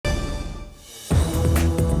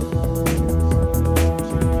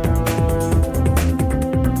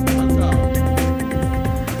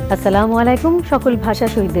আসসালামু আলাইকুম। সকল ভাষা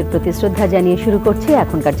শহীদদের প্রতি শ্রদ্ধা জানিয়ে শুরু করছি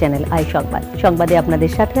এখনকার চ্যানেল আই সংবাদ। সংবাদে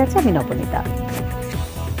আপনাদের সাথে আছে আমি নবনীতা।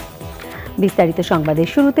 বিস্তারিত সংবাদের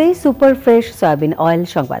শুরুতেই সুপার ফ্রেশ সয়াবিন অয়েল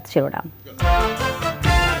সংবাদ শিরোনাম।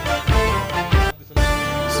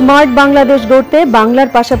 স্মার্ট বাংলাদেশ গড়তে বাংলার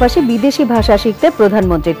পাশাপাশি বিদেশি ভাষা শিখতে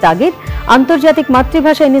প্রধানমন্ত্রীর তাগিদ। আন্তর্জাতিক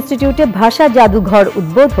মাতৃভাষা ইনস্টিটিউটে ভাষা জাদুঘর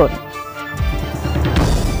উদ্বোধন।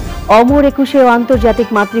 অমর ২১ ও আন্তর্জাতিক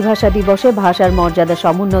মাতৃভাষা দিবসে ভাষার মর্যাদা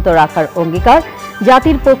সমুন্নত রাখার অঙ্গীকার।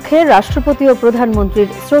 জাতির পক্ষে রাষ্ট্রপতি ও প্রধানমন্ত্রীর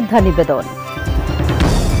শ্রদ্ধা নিবেদন।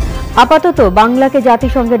 আপাতত বাংলাকে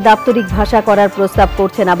জাতিসংঘের দাপ্তরিক ভাষা করার প্রস্তাব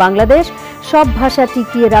করছে না বাংলাদেশ। সব ভাষা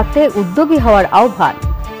টিকিয়ে রাখতে উদ্যোগী হওয়ার আহ্বান।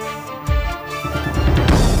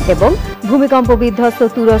 এবং ভূমিকম্প বিধ্বস্ত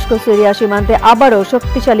তুরস্ক সিরিয়া সীমান্তে আবারও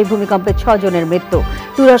শক্তিশালী ভূমিকম্পে ৬ জনের মৃত্যু।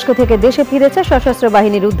 তুরস্ক থেকে দেশে ফিরেছে সশস্ত্র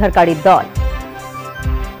বাহিনীর উদ্ধারকারীর দল।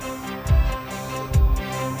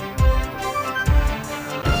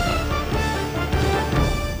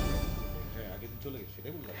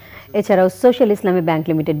 এছাড়াও সোশ্যাল ইসলামী ব্যাংক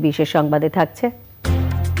লিমিটেড বিশেষ সংবাদে থাকছে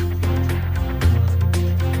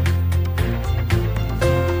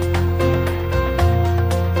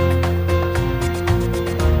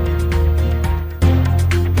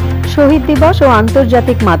শহীদ দিবস ও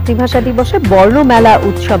আন্তর্জাতিক মাতৃভাষা দিবসে বর্ণমেলা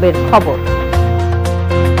উৎসবের খবর।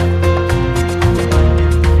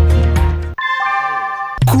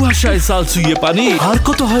 কুয়াশায় সাল ছুঁয়ে পানি আর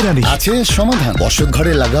কত হয়রানি আছে সমাধান। বসত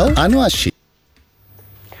ঘরে লাগাও আনো আসি।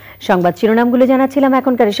 সংবাদ শিরোনামগুলো জানাচ্ছিলাম।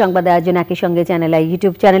 এখনকার সংবাদ আয়োজন একই সঙ্গে চ্যানেল আই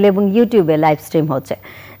ইউটিউব চ্যানেলে এবং ইউটিউবে লাইভ স্ট্রিম হচ্ছে।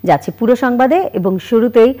 যাচ্ছে পুরো সংবাদে এবং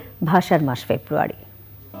শুরুতেই ভাষার মাস ফেব্রুয়ারি।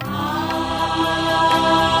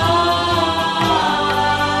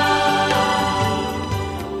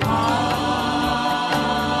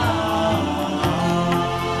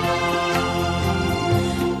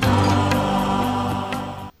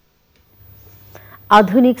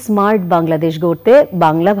 আধুনিক স্মার্ট বাংলাদেশ গড়তে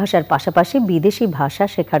বাংলা ভাষার পাশাপাশি বিদেশি ভাষা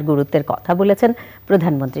শেখার গুরুত্বের কথা বলেছেন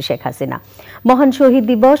প্রধানমন্ত্রী শেখ হাসিনা। মহান শহীদ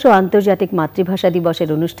দিবস ও আন্তর্জাতিক মাতৃভাষা দিবসের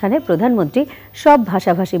অনুষ্ঠানে প্রধানমন্ত্রী সব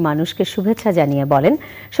ভাষাভাষী মানুষকে শুভেচ্ছা জানিয়ে বলেন,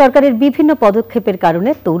 সরকারের বিভিন্ন পদক্ষেপের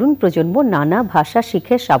কারণে তরুণ প্রজন্ম নানা ভাষা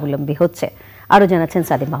শিখে স্বাবলম্বী হচ্ছে। আরও জানাচ্ছেন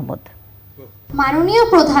সাদিম আহমেদ। মাননীয়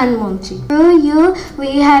প্রধানমন্ত্রী,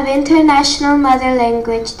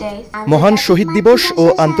 মহান শহীদ দিবস ও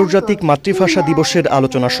আন্তর্জাতিক মাতৃভাষা দিবসের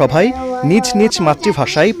আলোচনা সভায় নিজ নিজ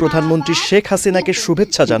মাতৃভাষায় প্রধানমন্ত্রী শেখ হাসিনাকে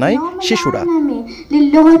শুভেচ্ছা জানায় শিশুরা।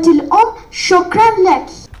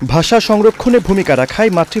 ভাষা সংরক্ষণে ভূমিকা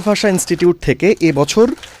রাখায় মাতৃভাষা ইনস্টিটিউট থেকে এবছর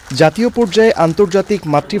জাতীয় পর্যায়ে আন্তর্জাতিক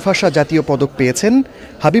মাতৃভাষা জাতীয় পদক পেয়েছেন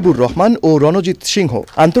হাবিবুর রহমান ও রণজিৎ সিংহ।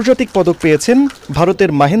 আন্তর্জাতিক পদক পেয়েছেন ভারতের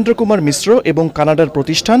মহেন্দ্র কুমার মিশ্র এবং কানাডার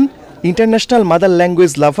প্রতিষ্ঠান international mother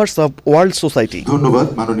language lovers of world society. ধন্যবাদ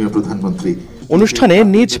মাননীয় প্রধানমন্ত্রী। অনুষ্ঠানে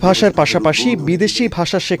নিজ ভাষার পাশাপাশি বিদেশি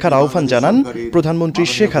ভাষা শেখার আহ্বান জানান প্রধানমন্ত্রী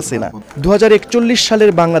শেখ হাসিনা। ২০৪১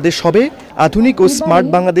 সালের বাংলাদেশ হবে আধুনিক ও স্মার্ট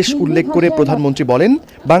বাংলাদেশ উল্লেখ করে প্রধানমন্ত্রী বলেন,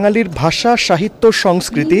 বাঙালির ভাষা, সাহিত্য,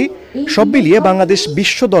 সংস্কৃতি সব মিলিয়ে বাংলাদেশ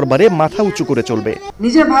বিশ্ব দরবারে মাথা উঁচু করে চলবে।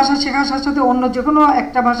 নিজের ভাষা শেখার সাথে সাথে অন্য যে কোনো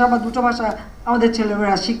একটা ভাষা বা দুটো ভাষা আমাদের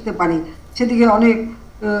ছেলেমেয়েরা শিখতে পারে, সেদিকে অনেক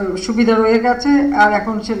সুবিধা রয়ে গেছে। আর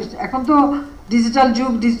এখন তো ডিজিটাল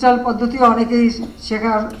যুগ, ডিজিটাল পদ্ধতি অনেকেই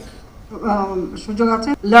শেখার সুযোগ আছে।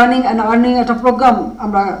 লার্নিং অ্যান্ড আর্নিং একটা প্রোগ্রাম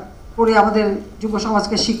আমরা করে আমাদের যুব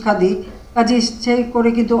সমাজকে শিক্ষা দিই। কাজে সেই করে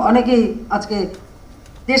কিন্তু অনেকেই আজকে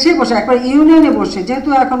দেশে বসে, একবার ইউনিয়নে বসে, যেহেতু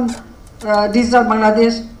এখন ডিজিটাল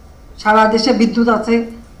বাংলাদেশ, সারা দেশে বিদ্যুৎ আছে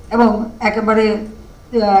এবং একেবারে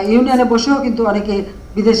ইউনিয়নে বসেও কিন্তু অনেকে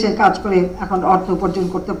বিদেশে কাজ করে এখন অর্থ উপার্জন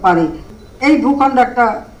করতে পারে। এই ভূখণ্ড একটা,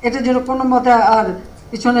 এটা যেন কোনো মতে আর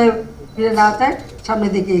পিছনে ফিরে না যায়,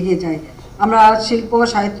 সামনের দিকে এগিয়ে যায়। আমরা শিল্প,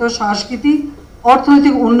 সাহিত্য, সংস্কৃতি,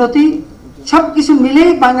 অর্থনৈতিক উন্নতি সবকিছু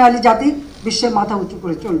মিলেই বাঙালি জাতি বিশ্বে মাথা উঁচু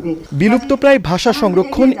করে চলবে। বিলুপ্তপ্রায় ভাষা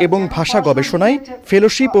সংরক্ষণ এবং ভাষা গবেষণায়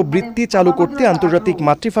ফেলোশিপ ও বৃত্তি চালু করতে আন্তর্জাতিক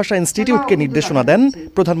মাতৃভাষা ইনস্টিটিউটকে নির্দেশনা দেন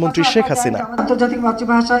প্রধানমন্ত্রী শেখ হাসিনা। আন্তর্জাতিক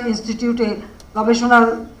মাতৃভাষা ইনস্টিটিউটে গবেষণার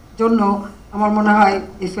জন্য আমার মনে হয়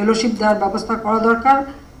এই ফেলোশিপ দেওয়ার ব্যবস্থা করা দরকার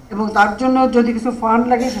এবং তার জন্য যদি কিছু ফান্ড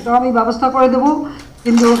লাগে সেটাও আমি ব্যবস্থা করে দেবো।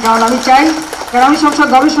 কিন্তু কারণ আমি চাই, কারণ আমি সবসময়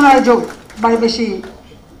গবেষণায় বেশি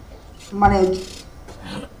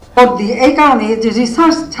ভোট দিই, এই কারণে যে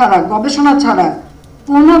রিসার্চ ছাড়া, গবেষণা ছাড়া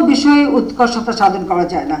কোনো বিষয়ে উৎকর্ষতা সাধন করা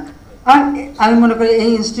যায় না। আর আমি মনে করি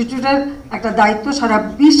এই ইনস্টিটিউটের একটা দায়িত্ব সারা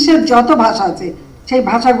বিশ্বের যত ভাষা আছে সেই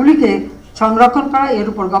ভাষাগুলিকে সংরক্ষণ করা, এর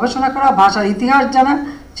উপর গবেষণা করা, ভাষার ইতিহাস জানা,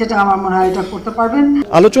 সেটা আমার মনে হয় এটা করতে পারবেন।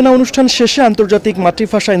 আলোচনা অনুষ্ঠান শেষে আন্তর্জাতিক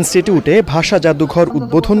মাতৃভাষা ইনস্টিটিউটে ভাষা জাদুঘর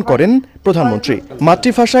উদ্বোধন করেন প্রধানমন্ত্রী।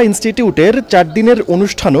 মাতৃভাষা ইনস্টিটিউটের 4 দিনের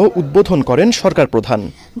অনুষ্ঠানও উদ্বোধন করেন সরকার প্রধান।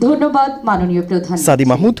 ধন্যবাদ মাননীয় প্রধান।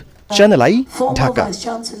 Sadim Ahmed, channel I, Dhaka.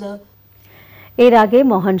 এর আগে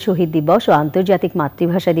মহান শহীদ দিবস ও আন্তর্জাতিক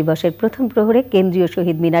মাতৃভাষা দিবসের প্রথম প্রহরে কেন্দ্রীয়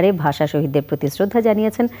শহীদ মিনারে ভাষা শহীদদের প্রতি শ্রদ্ধা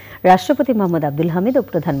জানিয়েছেন রাষ্ট্রপতি মোহাম্মদ আব্দুল হামিদ ও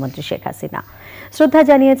প্রধানমন্ত্রী শেখ হাসিনা। শ্রদ্ধা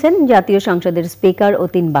জানিয়েছেন জাতীয় সংসদের স্পিকার ও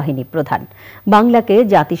 ৩ বাহিনী প্রধান। বাংলাকে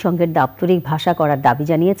জাতিসংঘের দাপ্তরিক ভাষা করার দাবি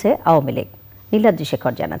জানিয়েছে আওয়ামী লীগ। নীলাদ্রি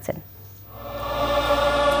শেখর জানাচ্ছেন।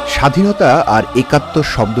 স্বাধীনতা আর একাত্তর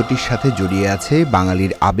শব্দটির সাথে জড়িয়ে আছে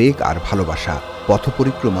বাঙালির আবেগ আর ভালোবাসা।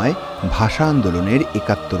 পথপরিক্রমায় ভাষা আন্দোলনের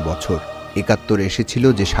 ৭১ বছর। ৭১ এসেছিল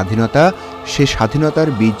যে স্বাধীনতা, সে স্বাধীনতার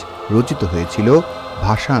বীজ রচিত হয়েছিল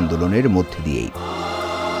ভাষা আন্দোলনের মধ্যে দিয়েই।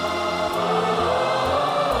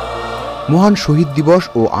 মহান শহীদ দিবস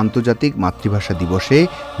ও আন্তর্জাতিক মাতৃভাষা দিবসে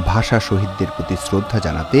ভাষা শহীদদের প্রতি শ্রদ্ধা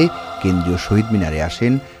জানাতে কেন্দ্রীয় শহীদ মিনারে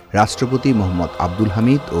আসেন রাষ্ট্রপতি মোহাম্মদ আব্দুল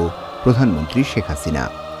হামিদ ও প্রধানমন্ত্রী শেখ হাসিনা।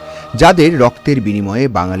 যাদের রক্তের বিনিময়ে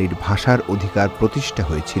বাঙালির ভাষার অধিকার প্রতিষ্ঠা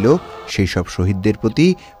হয়েছিল, সেই সব শহীদদের প্রতি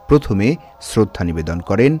প্রথমে শ্রদ্ধা নিবেদন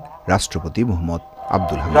করেন রাষ্ট্রপতি মোহাম্মদ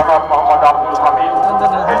আব্দুল হামিদ।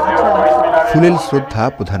 ফুলেল শ্রদ্ধা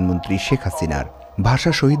প্রধানমন্ত্রী শেখ হাসিনার।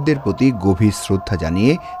 ভাষা শহীদদের প্রতি গভীর শ্রদ্ধা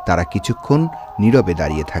জানিয়ে তারা কিছুক্ষণ নীরবে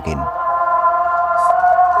দাঁড়িয়ে থাকেন।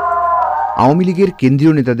 আওয়ামী লীগের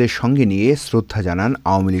কেন্দ্রীয় নেতাদের সঙ্গে নিয়ে শ্রদ্ধা জানান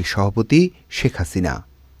আওয়ামী লীগ সভাপতি শেখ হাসিনা।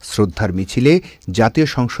 শ্রদ্ধার মিছিলে জাতীয়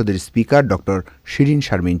সংসদের স্পিকার ডক্টর শিরিন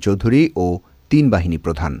শারমিন চৌধুরী ও ৩ বাহিনী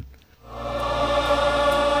প্রধান।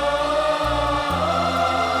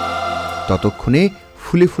 ততক্ষণে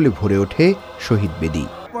ফুলে ফুলে ভরে ওঠে শহীদ বেদি।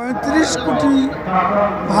 ৩৫ কোটি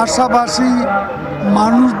ভাষাভাষী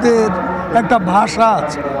মানুষদের একটা ভাষা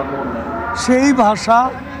আছে, সেই ভাষা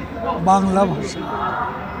বাংলা ভাষা।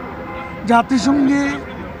 জাতিসংঘে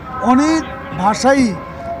অনেক ভাষাই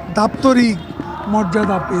দাপ্তরিক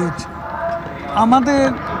মর্যাদা পেয়েছে। আমাদের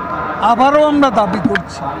আবারও আমরা দাবি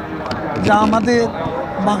করছি যে আমাদের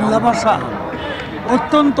বাংলা ভাষা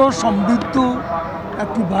অত্যন্ত সমৃদ্ধ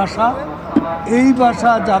একটি ভাষা। এই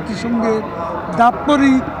ভাষা জাতিসংঘের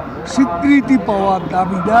দাপ্তরিক স্বীকৃতি পাওয়ার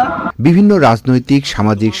দাবিদার। বিভিন্ন রাজনৈতিক,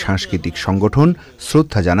 সামাজিক, সাংস্কৃতিক সংগঠন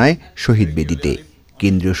শ্রদ্ধা জানায় শহীদ বেদিতে।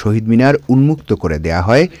 কেন্দ্রীয় শহীদ মিনার উন্মুক্ত করে দেয়া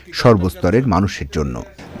হয় সর্বস্তরের মানুষের জন্য।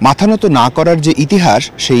 মাথানত না করার যে ইতিহাস,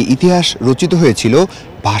 সেই ইতিহাস রচিত হয়েছিল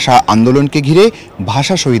ভাষা আন্দোলনকে ঘিরে,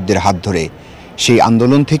 ভাষা শহীদদের হাত ধরে। সেই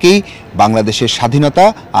আন্দোলন থেকেই বাংলাদেশের স্বাধীনতা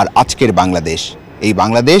আর আজকের বাংলাদেশ। এই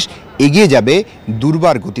বাংলাদেশ এগিয়ে যাবে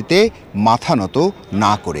দুর্বার গতিতে, মাথা নত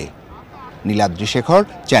না করে। নীলাদ্রি শেখর,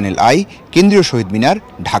 চ্যানেল আই, কেন্দ্রীয় শহীদ মিনার,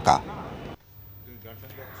 ঢাকা।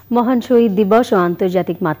 মহান শহীদ দিবস ও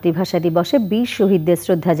আন্তর্জাতিক মাতৃভাষা দিবসে ২০ শহীদদের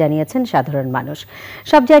শ্রদ্ধা জানিয়েছেন সাধারণ মানুষ।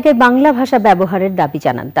 সব জায়গায় বাংলা ভাষা ব্যবহারের দাবি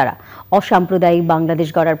জানান তারা। অসাম্প্রদায়িক বাংলাদেশ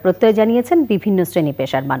গড়ার প্রত্যয় জানিয়েছেন বিভিন্ন শ্রেণী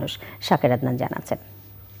পেশার মানুষ। শাকের আদনান জানাচ্ছেন।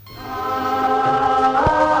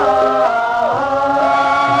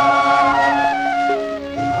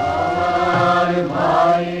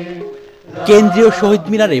 কেন্দ্রীয় শহীদ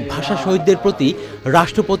মিনারে ভাষা শহীদদের প্রতি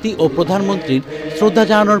রাষ্ট্রপতি ও প্রধানমন্ত্রীর শ্রদ্ধা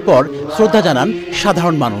জানানোর পর শ্রদ্ধা জানান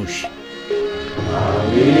সাধারণ মানুষ।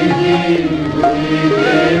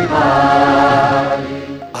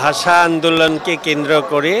 ভাষা আন্দোলনকে কেন্দ্র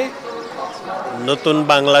করে নতুন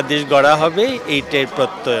বাংলাদেশ গড়া হবে, এইটাই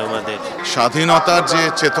প্রত্যয় আমাদের। স্বাধীনতার যে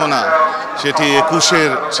চেতনা, সেটি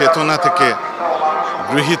 ২১-এর চেতনা থেকে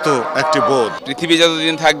গৃহীত একটি বোধ। পৃথিবী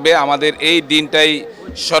যতদিন থাকবে আমাদের এই দিনটাই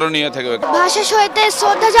স্মরণীয় থাকবে। ভাষা শহীদদের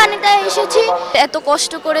শ্রদ্ধা জানাতে এসেছি। এত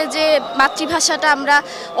কষ্ট করে যে মাতৃভাষাটা আমরা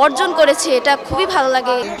অর্জন করেছি, এটা খুবই ভালো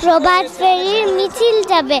লাগে। প্রভাত ফেরির মিছিল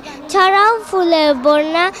যাবে, ছড়াও ফুলের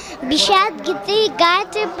বন্যা, বিষাদ গীতি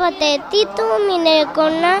গাইতে পথে তিতু মিনের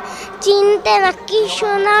কন্যা। চিনতে নাকি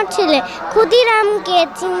সোনার ছেলে ক্ষুদিরামকে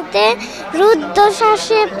চিনতে, রুদ্ধ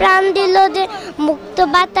শ্বাসে প্রাণ দিল যে মুক্ত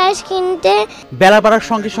বাতাস কিনতে। বেলা বাড়ার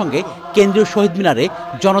সঙ্গে সঙ্গে কেন্দ্রীয় শহীদ মিনারে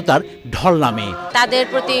জনতার ঢল নামে। তাদের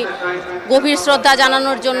প্রতি গভীর শ্রদ্ধা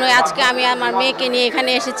জানানোর জন্য আজকে আমি আমার মেয়েকে নিয়ে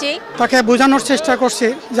এখানে এসেছি। তাকে বোঝানোর চেষ্টা করছি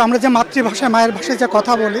যে আমরা যে মাতৃভাষায়, মায়ের ভাষায় যে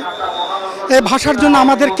কথা বলি, এই ভাষার জন্য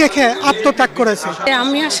আমাদের কে কে আত্মত্যাগ করেছে।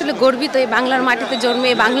 আমি আসলে গর্বিত এই বাংলার মাটিতে জন্মে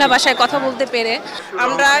বাংলা ভাষায় কথা বলতে পেরে।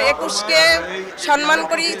 আমরা ২১কে সম্মান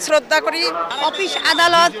করি, শ্রদ্ধা করি। অফিস,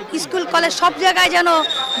 আদালত, স্কুল, কলেজ সব জায়গায় যেন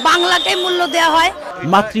বাংলাকে মূল্য দেওয়া হয়।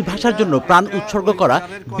 মাতৃভাষার জন্য প্রাণ উৎসর্গ করা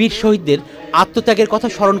বীর শহীদদের আত্মত্যাগের কথা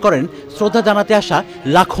স্মরণ করেন শ্রদ্ধা জানাতে আসা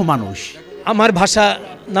লাখো মানুষ। আমার ভাষা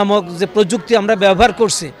নামক যে প্রযুক্তি আমরা ব্যবহার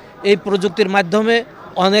করছি, এই প্রযুক্তির মাধ্যমে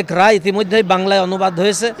অনেক রায় ইতিমধ্যেই বাংলায় অনুবাদ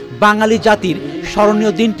হয়েছে। বাঙালি জাতির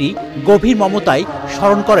স্মরণীয় দিনটি গভীর মমতায়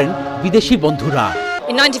স্মরণ করেন বিদেশি বন্ধুরা।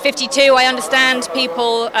 In 1952, I understand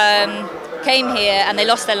people came here and they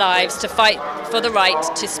lost their lives to fight for the right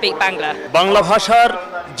to speak Bangla. Bangla ভাষার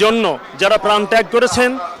জন্য যারা প্রাণ ত্যাগ করেছেন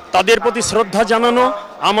তাদের প্রতি শ্রদ্ধা জানানো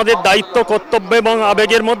আমাদের দায়িত্ব, কর্তব্য এবং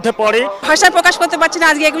আবেগের মধ্যে পড়ে। ভাষায় প্রকাশ করতে পারছি না।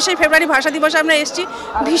 আজকে 21শে ফেব্রুয়ারি ভাষা দিবসে আমরা এসেছি,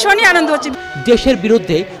 ভীষণই আনন্দ হচ্ছে। দেশের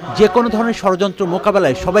বিরুদ্ধে যে কোনো ধরনের ষড়যন্ত্র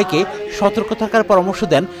মোকাবেলায় সবাইকে সতর্ক থাকার পরামর্শ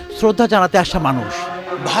দেন শ্রদ্ধা জানাতে আসা মানুষ।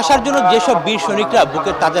 ভাষার জন্য যেসব বীর সৈনিকরা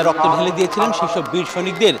বুকের তাজা রক্ত ঢেলে দিয়েছিলেন, সেসব বীর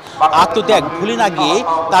সৈনিকদের আত্মত্যাগ ভুলে না গিয়ে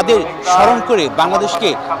তাদের স্মরণ করে বাংলাদেশকে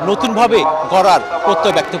নতুনভাবে গড়ার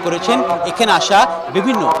প্রত্যয় ব্যক্ত করেছেন এখানে আসা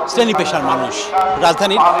বিভিন্ন শ্রেণী পেশার মানুষ।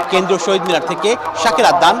 রাজধানীর কেন্দ্রীয় শহীদ মিনার থেকে শাকির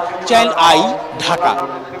আদ্দান, চ্যানেল আই, ঢাকা।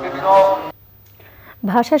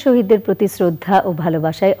 ভাষা শহীদদের প্রতি শ্রদ্ধা ও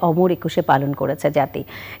ভালোবাসায় অমর একুশে পালন করেছে জাতি।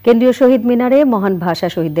 কেন্দ্রীয় শহীদ মিনারে মহান ভাষা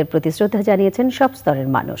শহীদদের প্রতি শ্রদ্ধা জানিয়েছেন সব স্তরের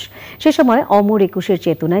মানুষ। সে সময় অমর একুশের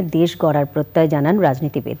চেতনায় দেশ গড়ার প্রত্যয় জানান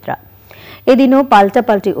রাজনীতিবিদরা। এদিনও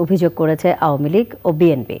পাল্টাপাল্টি অভিযোগ করেছে আওয়ামী লীগ ও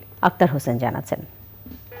বিএনপি। আক্তার হোসেন জানাচ্ছেন।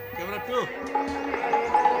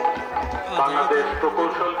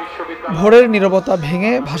 ভোরের নীরবতা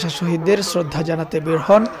ভেঙে ভাষা শহীদদের শ্রদ্ধা জানাতে বের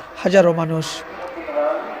হন হাজারো মানুষ।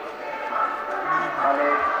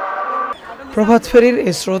 প্রভাত ফেরির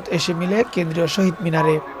এই স্রোত এসে মিলে কেন্দ্রীয় শহীদ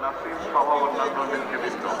মিনারে।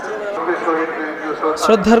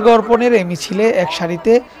 শ্রদ্ধার্ঘ্য অর্পণের এই মিছিলে এক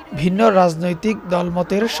সারিতে ভিন্ন রাজনৈতিক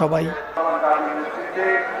দলমতের সবাই।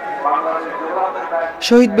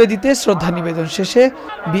 শহীদ বেদিতে শ্রদ্ধা নিবেদন শেষে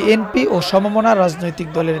বিএনপি ও সমমনা রাজনৈতিক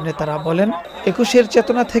দলের নেতারা বলেন, 21-এর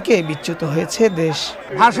চেতনা থেকে বিচ্যুত হয়েছে দেশ।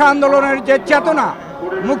 ভাষা আন্দোলনের যে চেতনা,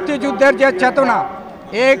 মুক্তিযুদ্ধের যে চেতনা,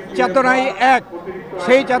 এক চেতনাই এক।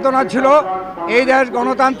 সেই চেতনা ছিল এই দেশ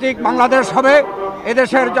গণতান্ত্রিক বাংলাদেশ হবে।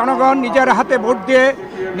 এদেশের জনগণ নিজের হাতে ভোট দিয়ে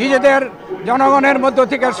নিজেদের জনগণের মধ্য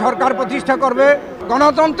থেকে সরকার প্রতিষ্ঠা করবে।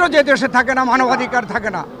 গণতন্ত্র যে দেশে থাকে না, মানবাধিকার থাকে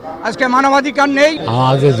না। আজকে মানবাধিকার নেই।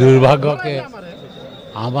 আমাদের দুর্ভাগ্যকে,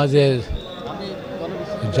 আমাদের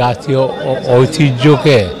জাতীয়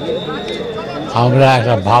ঐতিহ্যকে আমরা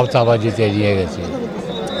একটা ভাবতাবাজিতে নিয়ে গেছি।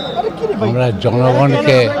 আমরা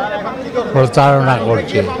জনগণকে প্রতারণা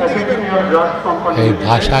করছি। এই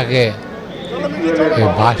ভাষাকে, এই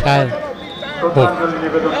ভাষার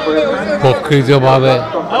প্রকৃতভাবে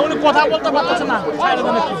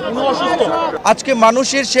আজকে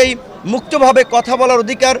মানুষের সেই মুক্তভাবে কথা বলার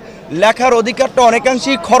অধিকার, লেখার অধিকারটা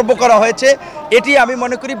অনেকাংশেই খর্ব করা হয়েছে। এটি আমি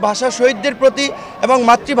মনে করি ভাষা শহীদদের প্রতি এবং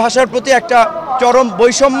মাতৃভাষার প্রতি একটা চরম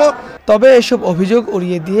বৈষম্য। তবে এসব অভিযোগ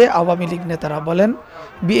উড়িয়ে দিয়ে আওয়ামী লীগ নেতারা বলেন,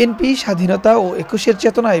 বিএনপি স্বাধীনতা ও 21-এর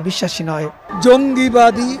চেতনায় বিশ্বাসী নয়।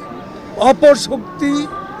 জঙ্গিবাদী অপশক্তি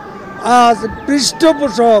আজ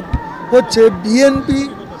পৃষ্ঠপোষক হচ্ছে বিএনপি,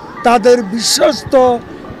 তাদের বিশ্বস্ত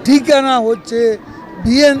ঠিকানা হচ্ছে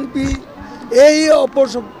বিএনপি। এই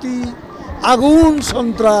অপশক্তি, আগুন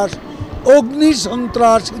সন্ত্রাস, অগ্নি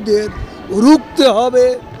সন্ত্রাসীদের রুখতে হবে।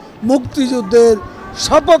 মুক্তিযুদ্ধের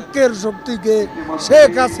সপক্ষের শক্তিকে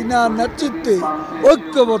শেখ হাসিনার নেতৃত্বে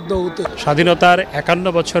ঐক্যবদ্ধ হতে। স্বাধীনতার 51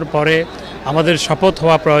 বছর পরে আমাদের শপথ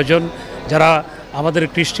হওয়া প্রয়োজন। যারা আমাদের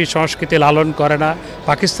কৃষ্টি সংস্কৃতি লালন করে না,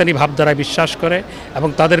 পাকিস্তানি ভাবধারায় বিশ্বাস করে এবং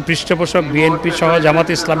তাদের পৃষ্ঠপোষক বিএনপি সহ, জামাত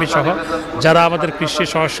ইসলামী সহ যারা আমাদের কৃষ্টি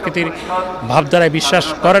সংস্কৃতির ভাবধারায় বিশ্বাস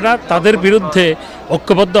করে না, তাদের বিরুদ্ধে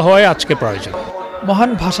ঐক্যবদ্ধ হওয়াই আজকে প্রয়োজন।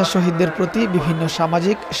 মহান ভাষা শহীদদের প্রতি বিভিন্ন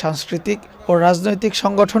সামাজিক, সাংস্কৃতিক ও রাজনৈতিক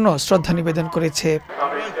সংগঠনও শ্রদ্ধা নিবেদন করেছে।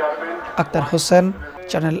 Akter Hossain,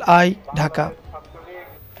 channel I, Dhaka.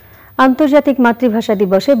 আন্তর্জাতিক মাতৃভাষা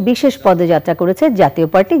দিবসে বিশেষ পদযাত্রা করেছে জাতীয়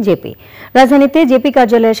পার্টি জেপি। রাজধানীতে জেপি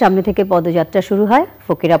কার্যালয়ের সামনে থেকে পদযাত্রা শুরু হয়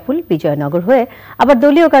ফকিরাপুল, বিজয়নগর হয়ে আবার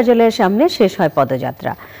দলীয় কার্যালয়ের সামনে শেষ হয়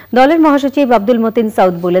পদযাত্রা। দলের মহাসচিব আব্দুল মতিন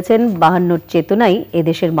সাউদ বলেছেন, 52 চেতনাই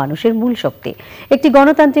এদেশের মানুষের মূল শক্তি। একটি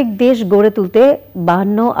গণতান্ত্রিক দেশ গড়ে তুলতে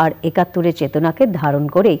 52 আর 71-এর চেতনাকে ধারণ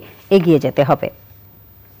করেই এগিয়ে যেতে হবে।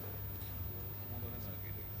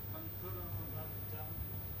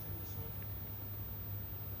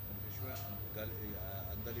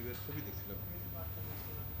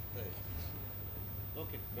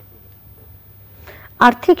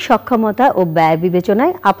 আর্থিক সক্ষমতা ও ব্যয়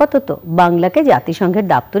বিবেচনায় আপাতত বাংলাকে জাতিসংঘের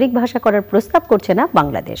দাপ্তরিক ভাষা করার প্রস্তাব করছে না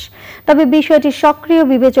বাংলাদেশ। তবে বিষয়টি সক্রিয়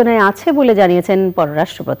বিবেচনায় আছে বলে জানিয়েছেন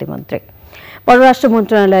পররাষ্ট্র প্রতিমন্ত্রী। পররাষ্ট্র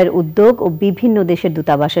মন্ত্রণালয়ের উদ্যোগ ও বিভিন্ন দেশের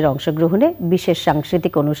দূতাবাসের অংশগ্রহণে বিশেষ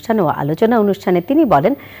সাংস্কৃতিক অনুষ্ঠান ও আলোচনা অনুষ্ঠানে তিনি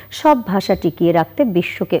বলেন, সব ভাষা টিকিয়ে রাখতে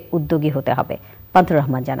বিশ্বকে উদ্যোগী হতে হবে। পান্থুর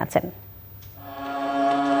রহমান জানাচ্ছেন।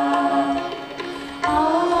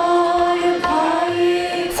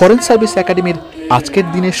 ফরেন সার্ভিস একাডেমির আজকের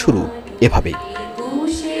দিনের শুরু এভাবেই,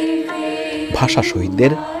 ভাষা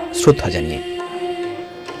শহীদদের শ্রদ্ধা জানিয়ে।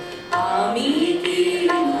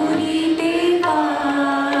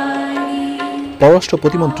 পররাষ্ট্র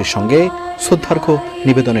প্রতিমন্ত্রীর সঙ্গে শ্রদ্ধার্ঘ্য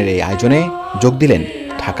নিবেদনের এই আয়োজনে যোগ দিলেন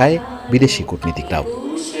ঢাকায় বিদেশি কূটনীতিকরাও।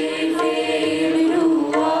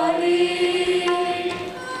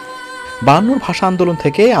 52 ভাষা আন্দোলন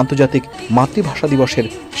থেকে আন্তর্জাতিক মাতৃভাষা দিবসের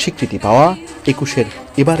স্বীকৃতি পাওয়া 21-এর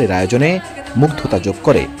এবারের আয়োজনে মুগ্ধতা যোগ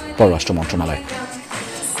করে পররাষ্ট্র মন্ত্রণালয়।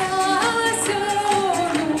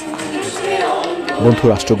 বন্ধু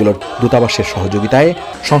রাষ্ট্রগুলোর দূতাবাসের সহযোগিতায়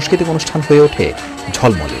সাংস্কৃতিক অনুষ্ঠান হয়ে ওঠে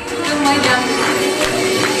ঝলমলে।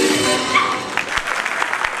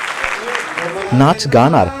 নাচ,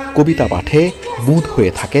 গান আর কবিতা পাঠে বুঁদ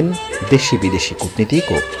হয়ে থাকেন দেশি বিদেশি কূটনীতিক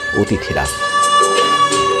ও অতিথিরা।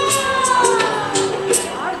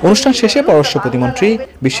 অনুষ্ঠান শেষে পররাষ্ট্র প্রতিমন্ত্রী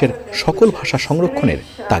বিশ্বের সকল ভাষা সংরক্ষণের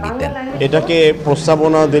তাগিদ দেন। এটাকে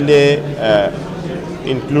প্রস্তাবনা দিলে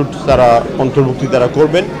ইনক্লুড তারা অন্তর্ভুক্তি তারা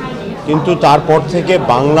করবেন, কিন্তু তারপর থেকে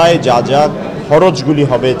বাংলায় যা যা খরচগুলি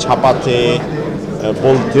হবে ছাপাতে,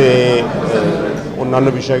 বলতে, অন্যান্য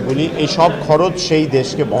বিষয়গুলি, এই সব খরচ সেই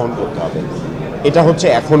দেশকে বহন করতে হবে। এটা হচ্ছে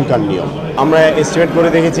এখনকার নিয়ম। আমরা এস্টিমেট করে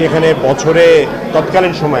দেখেছি এখানে বছরে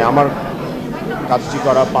তৎকালীন সময় আমার কাজটি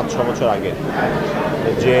করা 5-6 বছর আগে,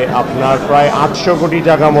 যে আপনার প্রায় 800 কোটি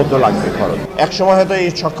টাকা মতো লাগবে খরচ। এক সময় হয়তো এই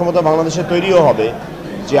সক্ষমতা বাংলাদেশে তৈরিও হবে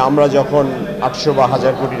যে আমরা যখন 800 বা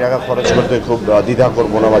 1000 কোটি টাকা খরচ করতে খুব দ্বিধা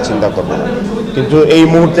করবো না বা চিন্তা করবো না, কিন্তু এই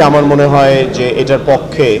মুহূর্তে আমার মনে হয় যে এটার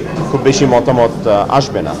পক্ষে খুব বেশি মতামত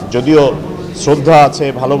আসবে না, যদিও শ্রদ্ধা আছে,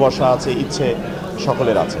 ভালোবাসা আছে, ইচ্ছে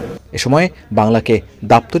সকলের আছে। এ সময় বাংলাকে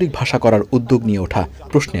দাপ্তরিক ভাষা করার উদ্যোগ নিয়ে ওঠা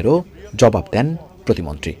প্রশ্নেরও জবাব দেন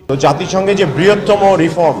প্রতিমন্ত্রী। তো জাতিসংঘে যে বৃহত্তম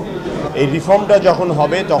রিফর্ম, এই রিফর্মটা যখন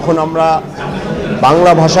হবে তখন আমরা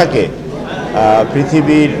বাংলা ভাষাকে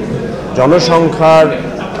পৃথিবীর জনসংখ্যার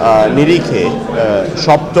নিরিখে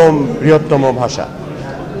 7ম বৃহত্তম ভাষা,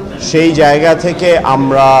 সেই জায়গা থেকে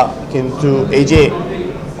আমরা কিন্তু এই যে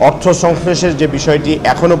অর্থ সংশ্লেষের যে বিষয়টি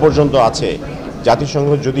এখনো পর্যন্ত আছে, জাতিসংঘ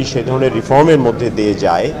যদি সে ধরনের রিফর্মের মধ্যে দিয়ে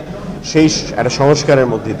যায়, সেই একটা সংস্কারের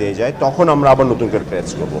মধ্যে দিয়ে যায়, তখন আমরা আবার নতুন করে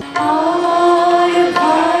প্রয়াস করব।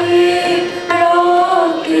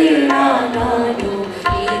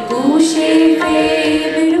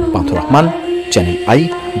 পান্থ রহমান, চ্যানেল আই,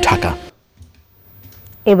 ঢাকা।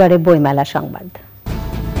 এবারে বইমেলা সংবাদ।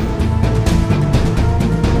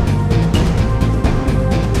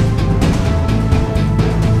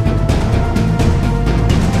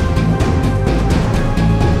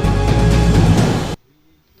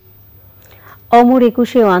 অমর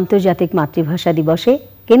 21 ও আন্তর্জাতিক মাতৃভাষা দিবসে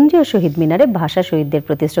কেন্দ্রীয় শহীদ মিনারে ভাষা শহীদদের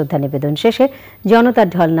প্রতি শ্রদ্ধা নিবেদন শেষে জনতার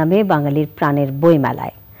ঢল নামে বাঙালির প্রাণের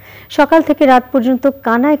বইমেলায়। সকাল থেকে রাত পর্যন্ত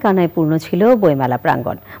কানায় কানায় পূর্ণ ছিল বইমেলা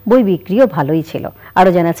প্রাঙ্গণ। বই বিক্রিও ভালোই ছিল, আরো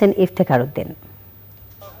জানাচ্ছেন ইফতেখারউদ্দিন।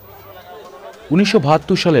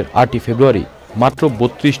 1972 সালের 8 ফেব্রুয়ারি মাত্র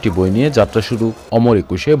 32টি বই নিয়ে যাত্রা শুরু অমর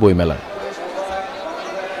 21 বইমেলার।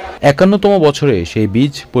 51তম বছরে সেই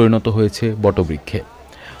বীজ পরিণত হয়েছে বটবৃক্ষে,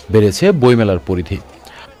 বেড়েছে বইমেলার পরিধি।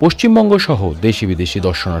 পশ্চিমবঙ্গ সহ দেশি বিদেশি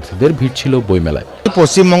দর্শনার্থীদের ভিড় ছিল বইমেলায়।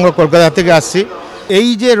 পশ্চিমবঙ্গ কলকাতা থেকে আসছি। এই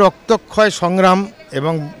যে রক্তক্ষয় সংগ্রাম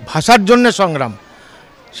এবং ভাষার জন্য সংগ্রাম,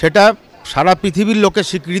 সেটা সারা পৃথিবীর লোকে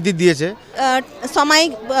স্বীকৃতি দিয়েছে। সময়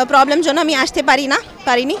প্রবলেম জন্য আমি আসতে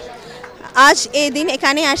পারিনি। আজ এই দিন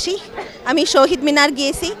এখানে আসি। আমি শহীদ মিনার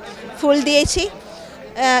গিয়েছি, ফুল দিয়েছি।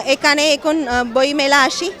 এখানে এখন বই মেলা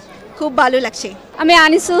আসি, খুব ভালো লাগছে। আমি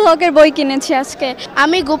আনিসুল হকের বই কিনেছি আজকে।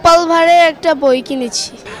 আমি গোপাল ভাঁড়ের একটা বই কিনেছি।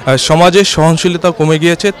 সমাজের সহনশীলতা কমে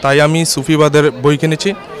গিয়েছে, তাই আমি সুফিবাদের বই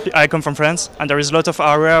কিনেছি। I come from France and there is a lot of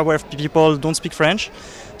area where people don't speak French,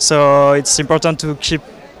 so it's important to keep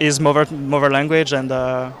his mother language and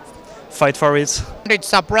fight for it. It's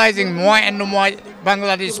surprising more and more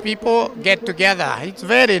Bangladesh people get together. It's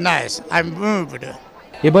very nice. I'm moved.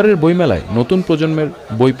 এবারের বইমেলায় নতুন প্রজন্মের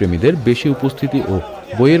বইপ্রেমীদের বেশি উপস্থিতি ও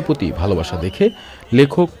বইয়ের প্রতি ভালোবাসা দেখে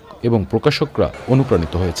লেখক এবং প্রকাশকরা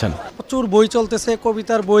অনুপ্রাণিত হয়েছেন। প্রচুর বই চলতেছে,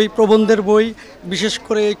 কবিতার বই, প্রবন্ধের বই, বিশেষ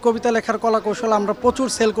করে এই কবিতা লেখার কলা কৌশল আমরা প্রচুর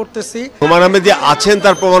সেল করতেছি। হুমায়ুন আহমেদ যে আছেন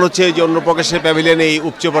তার প্রমাণ হচ্ছে যে অন্য প্রকাশের প্যাভিলিয়নে এই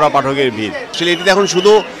উপচে পড়া পাঠকের ভিড়। আসলে এটি এখন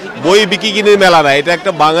শুধু বই বিক্রি মেলা না, এটা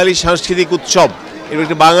একটা বাঙালি সাংস্কৃতিক উৎসব, এটা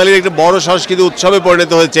একটা বাঙালির একটা বড় সাংস্কৃতিক উৎসবে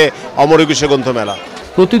পরিণত হয়েছে অমর 21 গ্রন্থ মেলা।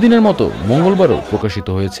 প্রতিদিনের মতো মঙ্গলবারও প্রকাশিত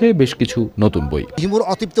হয়েছে বেশ কিছু নতুন বই। হিমুর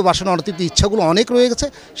অতৃপ্ত বাসনা, অতৃপ্ত ইচ্ছাগুলো অনেক রয়ে গেছে,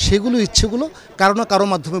 সেগুলো ইচ্ছেগুলো কারো না কারো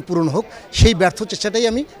মাধ্যমে পূরণ হোক, সেই ব্যর্থ চেষ্টাটাই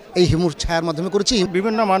আমি এই হিমুর ছায়ার মাধ্যমে করেছি।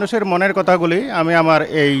 বিভিন্ন মানুষের মনের কথাগুলি আমি আমার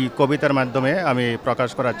এই কবিতার মাধ্যমে আমি প্রকাশ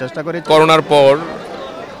করার চেষ্টা করি। করোনার পর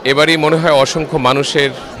এবারই মনে হয় অসংখ্য মানুষের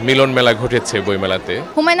মিলন মেলা ঘটেছে বইমেলাতে।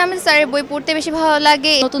 হুমায়ুন আহমেদ স্যারের বই পড়তে বেশি ভালো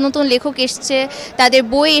লাগে। নতুন নতুন লেখক এসছে, তাদের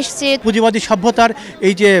বই এসছে। পুঁজিবাদী সভ্যতার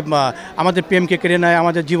এই যে আমাদের প্রেমকে কেড়ে নেয়,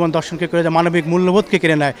 আমাদের জীবন দর্শনকে কেড়ে নেয়, মানবিক মূল্যবোধকে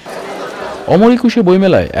কেড়ে নেয়। অমর 21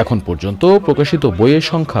 বইমেলায় এখন পর্যন্ত প্রকাশিত বইয়ের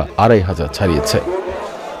সংখ্যা 2500 ছাড়িয়েছে।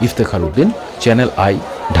 ইফতেখারউদ্দিন, চ্যানেল আই,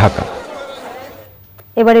 ঢাকা।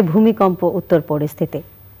 এবারে ভূমিকম্প উত্তর পরিস্থিতি।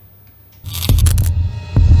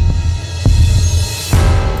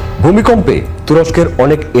 ভূমিকম্পে তুরস্কের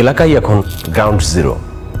অনেক এলাকাই এখন গ্রাউন্ড জিরো।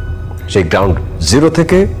 সেই গ্রাউন্ড জিরো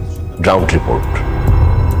থেকে গ্রাউন্ড রিপোর্ট।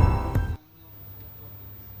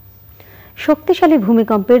 শক্তিশালী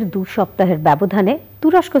ভূমিকম্পের 2 সপ্তাহের ব্যবধানে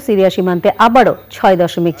তুরস্ক সিরিয়া সীমান্তে আবারও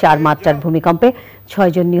 6.4 মাত্রার ভূমিকম্পে 6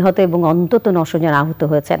 জন নিহত এবং অন্তত 9 জন আহত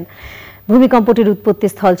হয়েছেন। ভূমিকম্পটির উৎপত্তি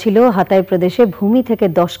স্থল ছিল হাতাই প্রদেশে ভূমি থেকে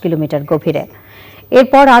 10 কিলোমিটার গভীরে।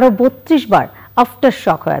 এরপর আরও 32 বার আফটার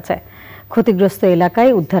শক হয়েছে। ক্ষতিগ্রস্ত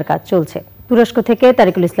এলাকায় উদ্ধার কাজ চলছে। তুরস্ক থেকে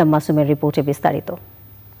তারিকুল ইসলাম মাসুমের রিপোর্টে বিস্তারিত।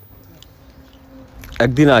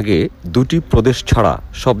 একদিন আগে 2টি প্রদেশ ছাড়া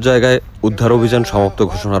সব জায়গায় উদ্ধার অভিযান সমাপ্ত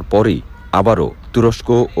ঘোষণার পরই আবারও তুরস্ক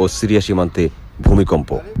ও সিরিয়া সীমান্তে ভূমিকম্প।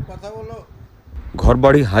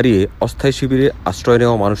 ঘরবাড়ি হারিয়ে অস্থায়ী শিবিরে আশ্রয়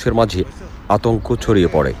নেওয়া মানুষের মাঝে আতঙ্ক ছড়িয়ে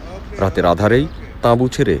পড়ে। রাতের আধারেই তাঁবু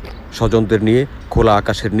ছেড়ে স্বজনদের নিয়ে খোলা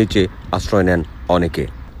আকাশের নিচে আশ্রয় নেন অনেকে।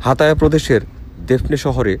 হাতায়া প্রদেশের দেফনে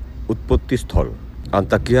শহরে উৎপত্তিস্থল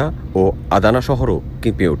আন্তাকিয়া ও আদানা শহরও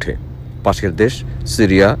কেঁপে ওঠে। পাশের দেশ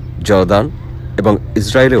সিরিয়া, জর্দান এবং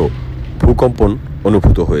ইসরায়েলেও ভূকম্পন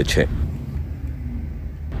অনুভূত হয়েছে।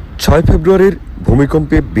 6 ফেব্রুয়ারির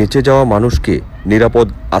ভূমিকম্পে বেঁচে যাওয়া মানুষকে নিরাপদ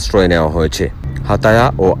আশ্রয় নেওয়া হয়েছে। হাতায়া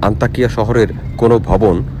ও আন্তাকিয়া শহরের কোনো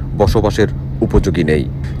ভবন বসবাসের উপযোগী নেই।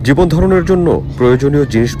 জীবন ধারণের জন্য প্রয়োজনীয়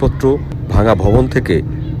জিনিসপত্র ভাঙা ভবন থেকে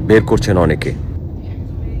বের করছেন অনেকে।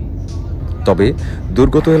 তবে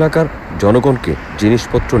দুর্গত এলাকার জনগণকে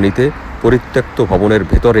জিনিসপত্র নিতে পরিত্যক্ত ভবনের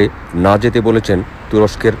ভেতরে না যেতে বলেছেন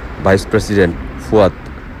তুরস্কের ভাইস প্রেসিডেন্ট ফুয়াদ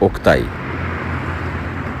ওকতাই।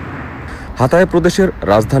 হাতায় প্রদেশের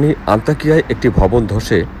রাজধানী আন্তাকিয়ায় একটি ভবন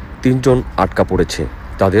ধসে 3 জন আটকা পড়েছে।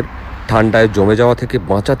 তাদের ঠান্ডায় জমে যাওয়া থেকে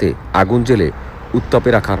বাঁচাতে আগুন জ্বেলে উত্তাপে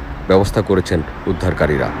রাখার ব্যবস্থা করেছেন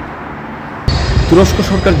উদ্ধারকারীরা। তুরস্ক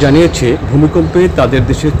সরকার জানিয়েছে ভূমিকম্পে তাদের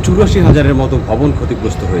দেশে 84,000-এর মতো ভবন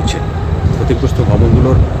ক্ষতিগ্রস্ত হয়েছে। ক্ষতিগ্রস্ত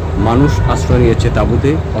ভবনগুলোর মানুষ আশ্রয় নিয়েছে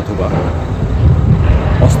তাঁবুতে অথবা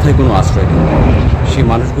অস্থায়ী কোনো আশ্রয় নেই। সেই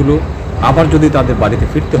মানুষগুলো আবার যদি তাদের বাড়িতে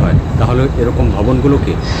ফিরতে হয় তাহলে এরকম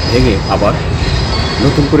ভবনগুলোকে ভেঙে আবার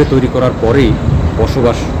নতুন করে তৈরি করার পরেই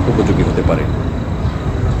বসবাস উপযোগী হতে পারে।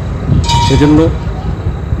 সেজন্য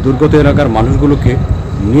দুর্গত এলাকার মানুষগুলোকে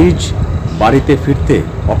নিজ বাড়িতে ফিরতে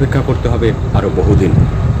অপেক্ষা করতে হবে আরও বহুদিন।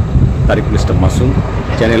 তারিকুল ইসলাম মাসুম,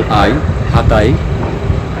 চ্যানেল আই, হাতাই,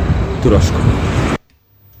 তুরস্ক।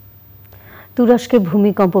 তুরস্কে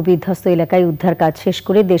ভূমিকম্প বিধ্বস্ত এলাকায় উদ্ধার কাজ শেষ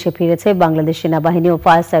করে দেশে ফিরেছে বাংলাদেশ সেনাবাহিনী ও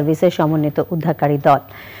ফায়ার সার্ভিসের সমন্বিত উদ্ধারকারী দল।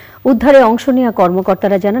 উদ্ধারে অংশ নেওয়া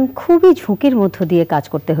কর্মকর্তারা জানান খুবই ঝুঁকির মধ্য দিয়ে কাজ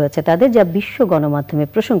করতে হয়েছে তাদের, যা বিশ্ব গণমাধ্যমে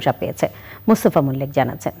প্রশংসা পেয়েছে। মোস্তফা মল্লিক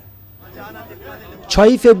জানাচ্ছেন।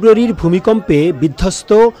 6 ফেব্রুয়ারির ভূমিকম্পে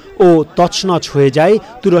বিধ্বস্ত ও তছনছ হয়ে যায়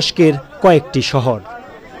তুরস্কের কয়েকটি শহর।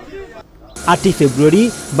 8 ফেব্রুয়ারি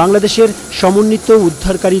বাংলাদেশের সমন্বিত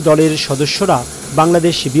উদ্ধারকারী দলের সদস্যরা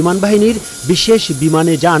বাংলাদেশ বিমান বাহিনীর বিশেষ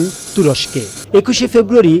বিমানে যান তুরস্কে। 21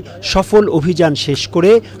 ফেব্রুয়ারি সফল অভিযান শেষ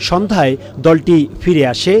করে সন্ধ্যায় দলটি ফিরে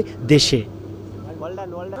আসে দেশে।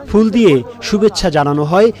 ফুল দিয়ে শুভেচ্ছা জানানো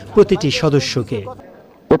হয় প্রতিটি সদস্যকে।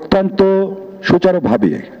 অত্যন্ত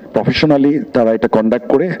সুচারুভাবে প্রফেশনালি তারা এটা কন্ডাক্ট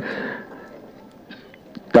করে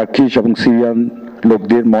টার্কিশ এবং সিরিয়ান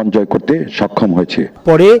লোকদের মন জয় করতে সক্ষম হয়েছে।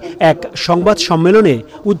 পরে এক সংবাদ সম্মেলনে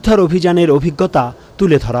উদ্ধার অভিযানের অভিজ্ঞতা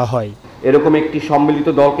তুলে ধরা হয়। এরকম একটি সম্মিলিত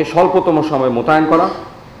দলকে স্বল্পতম সময়ে মোতায়েন করা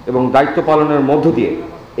এবং দায়িত্ব পালনের মধ্য দিয়ে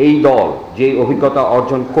এই দল যে অভিজ্ঞতা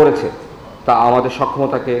অর্জন করেছে তা আমাদের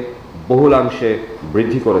সক্ষমতাকে বহুলাংশে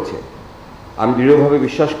বৃদ্ধি করেছে। আমি দৃঢ়ভাবে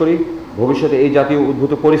বিশ্বাস করি ভবিষ্যতে এই জাতীয়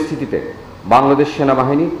উদ্ভূত পরিস্থিতিতে বাংলাদেশ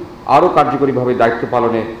সেনাবাহিনী আরও কার্যকরীভাবে দায়িত্ব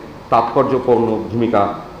পালনে তাৎপর্যপূর্ণ ভূমিকা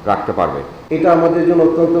রাখতে পারবে। এটা আমাদের জন্য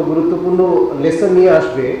অত্যন্ত গুরুত্বপূর্ণ লেসন নিয়ে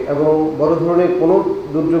আসবে এবং বড় ধরনের কোনো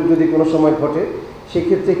দুর্যোগ যদি কোনো সময় ঘটে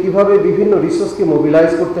সেক্ষেত্রে কিভাবে বিভিন্ন রিসোর্সকে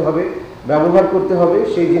মোবিলাইজ করতে হবে, ব্যবহার করতে হবে,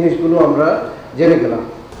 সেই জিনিসগুলো আমরা জেনে গেলাম।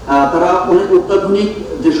 তারা অনেক অত্যাধুনিক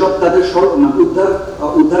যেসব তাদের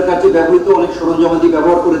উদ্ধার কার্যে ব্যবহৃত অনেক সরঞ্জামাদি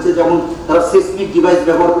ব্যবহার করেছে, যেমন তারা সিসমিক ডিভাইস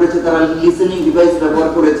ব্যবহার করেছে, তারা লিসেনিং ডিভাইস ব্যবহার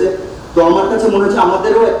করেছে। তো আমার কাছে মনে হচ্ছে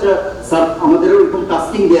আমাদেরও এরকম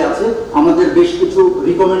টাস্কিং দেয়া আছে, আমাদের বেশ কিছু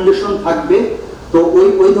রিকমেন্ডেশন থাকবে। তো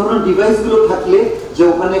ওই ধরনের ডিভাইসগুলো থাকলে যে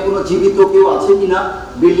ওখানে কোনো জীবিত কেউ আছে কিনা,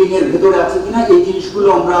 বিল্ডিং এর ভেতরে আছে কিনা, এই জিনিসগুলো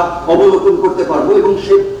আমরা অবলোকন করতে পারবো এবং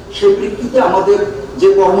সেই প্রেক্ষিতে আমাদের যে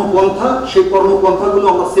কর্মপন্থা সেই কর্মপন্থাগুলো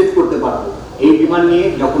আমরা সেট করতে পারবো। এই বিমান নিয়ে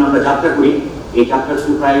যখন আমরা যাত্রা করি, এই যাত্রা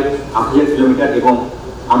শুরু প্রায় 8000 কিলোমিটার এবং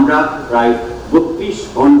আমরা প্রায় 32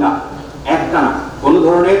 ঘন্টা একটানা কোনো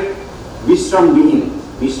ধরনের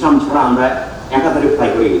বিশ্রাম ছাড়া আমরা একাধারে ফ্লাই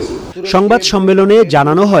করে গেছি। সংবাদ সম্মেলনে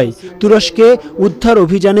জানানো হয় তুরস্কে উদ্ধার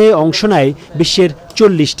অভিযানে অংশ নেয় বিশ্বের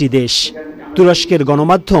 40টি দেশ। তুরস্কের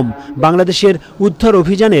গণমাধ্যম বাংলাদেশের উদ্ধার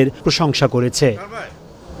অভিযানের প্রশংসা করেছে।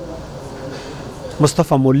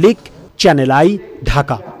 Mostafa Mallick, channel I,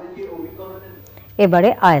 Dhaka. এবারে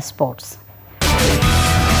আই স্পোর্টস।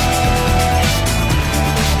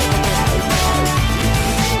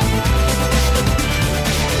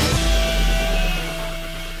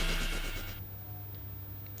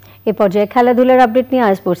 এ পর্যায়ে খেলাধুলার আপডেট নিয়ে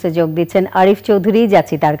আই স্পোর্টসে যোগ দিচ্ছেন আরিফ চৌধুরী।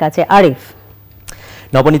 যাচ্ছি তার কাছে। আরিফ,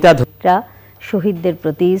 নবনীতা শহীদদের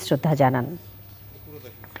প্রতি শ্রদ্ধা জানান।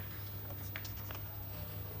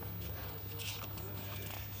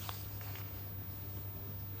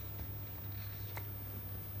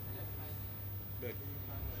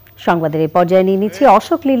 সংবাদের এই পর্যায়ে নিয়ে নিচ্ছি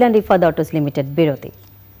Ashok Leyland Ifad autos limited বিরতি।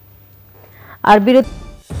 আর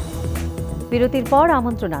বিরতির পর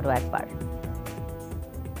আমন্ত্রণ আরও একবার।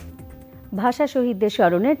 ভাষা শহীদদের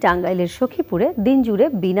স্মরণে টাঙ্গাইলের সখীপুরে দিনজুড়ে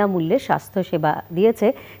বিনামূল্যে স্বাস্থ্যসেবা দিয়েছে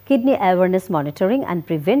kidney awareness monitoring and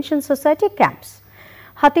prevention society camps.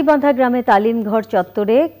 Hatibandha গ্রামে তালিমঘর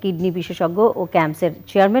চত্বরে কিডনি বিশেষজ্ঞ ও ক্যাম্পসের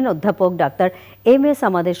চেয়ারম্যান অধ্যাপক ডাক্তার MS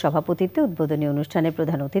আমাদের সভাপতিত্বে উদ্বোধনী অনুষ্ঠানে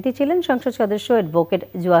প্রধান অতিথি ছিলেন সংসদ সদস্য অ্যাডভোকেট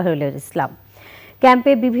জওয়াহরুল ইসলাম।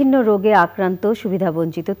 ক্যাম্পে বিভিন্ন রোগে আক্রান্ত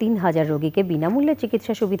সুবিধাবঞ্চিত 3000 রোগীকে বিনামূল্যে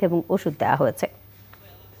চিকিৎসা সুবিধা এবং ওষুধ দেওয়া হয়েছে।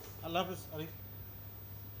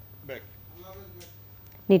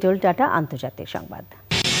 নিটোল টাটা আন্তর্জাতিক সংবাদ।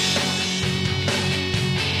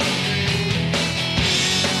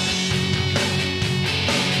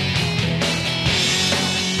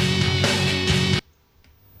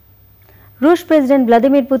 রুশ প্রেসিডেন্ট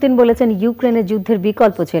ভ্লাদিমির পুতিন বলেছেন ইউক্রেনের যুদ্ধের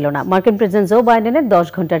বিকল্প ছিল না। মার্কিন প্রেসিডেন্ট জো বাইডেনের 10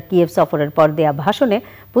 ঘন্টার কিয়েভ সফরের পর দেয়া ভাষণে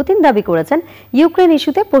পুতিন দাবি করেছেন ইউক্রেন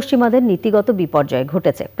ইস্যুতে পশ্চিমাদের নীতিগত বিপর্যয়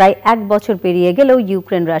ঘটেছে। প্রায় 1 বছর পেরিয়ে গেলেও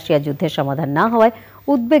ইউক্রেন রাশিয়া যুদ্ধের সমাধান না হওয়ায়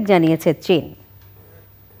উদ্বেগ জানিয়েছে চীন।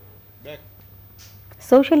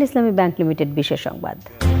 সোশ্যাল ইসলামী ব্যাংক লিমিটেড বিশেষ সংবাদ।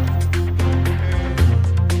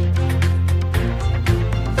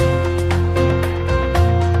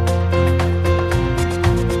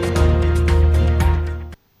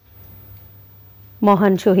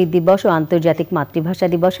 মহান শহীদ দিবস ও আন্তর্জাতিক মাতৃভাষা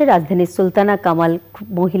দিবসে রাজধানীর সুলতানা কামাল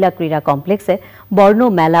মহিলা ক্রীড়া কমপ্লেক্সে বর্ণ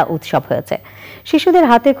মেলা উৎসব হয়েছে। শিশুদের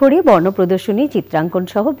হাতে খড়ি, বর্ণ প্রদর্শনী, চিত্রাঙ্কন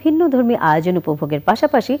সহ ভিন্নধর্মী আয়োজন উপভোগের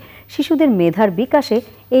পাশাপাশি শিশুদের মেধার বিকাশে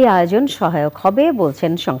এই আয়োজন সহায়ক হবে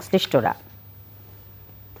বলছেন সংশ্লিষ্টরা।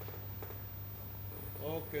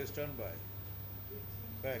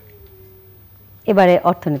 এবারে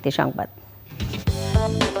অর্থনীতি সংবাদ।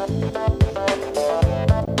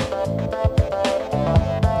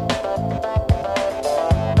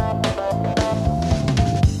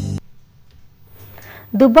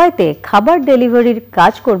 দুবাইতে খাবার ডেলিভারির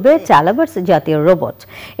কাজ করবে চালাবার্স জাতীয় রোবট।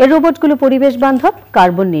 এই রোবটগুলো পরিবেশ বান্ধব,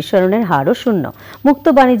 কার্বন নিঃসরণের হারও শূন্য। মুক্ত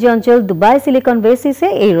বাণিজ্য অঞ্চল দুবাই সিলিকন বেসিসে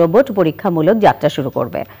এই রোবট পরীক্ষামূলক যাত্রা শুরু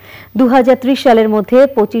করবে। 2030 সালের মধ্যে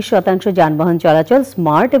 25% যানবাহন চলাচল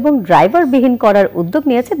স্মার্ট এবং ড্রাইভারবিহীন করার উদ্যোগ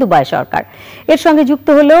নিয়েছে দুবাই সরকার। এর সঙ্গে যুক্ত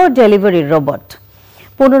হলো ডেলিভারি রোবট।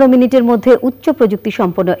 15 মিনিটের মধ্যে উচ্চ প্রযুক্তি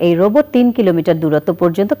সম্পন্ন এই রোবট 3 কিলোমিটার দূরত্ব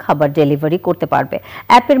পর্যন্ত খাবার ডেলিভারি করতে পারবে।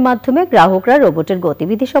 অ্যাপের মাধ্যমে গ্রাহকরা রোবটের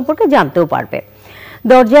গতিবিধি সম্পর্কে জানতেও পারবে।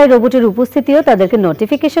 দরজায় রোবটের উপস্থিতিও তাদেরকে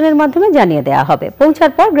নোটিফিকেশনের মাধ্যমে জানিয়ে দেওয়া হবে।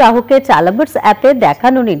 পৌঁছার পর গ্রাহককে চালাবার্স অ্যাপে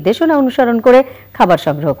দেখানো নির্দেশনা অনুসরণ করে খাবার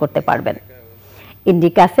সংগ্রহ করতে পারবেন। ইন্ডি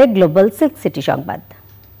ক্যাফে গ্লোবাল সিল্ক সিটি সংবাদ।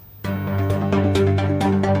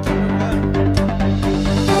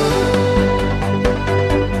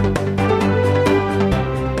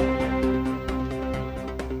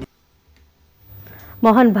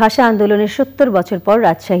 মহান ভাষা আন্দোলনের 70 বছর পর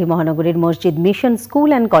রাজশাহী মহানগরীর মসজিদ মিশন স্কুল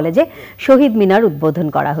অ্যান্ড কলেজে শহীদ মিনার উদ্বোধন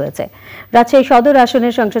করা হয়েছে। রাজশাহী সদর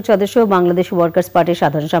আসনের সংসদ সদস্য বাংলাদেশ ওয়ার্কার্স পার্টির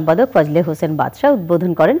সাধারণ সম্পাদক ফজলে হোসেন বাদশাহ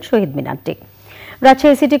উদ্বোধন করেন শহীদ মিনারটি।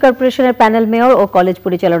 রাজশাহী সিটি কর্পোরেশনের প্যানেল মেয়র ও কলেজ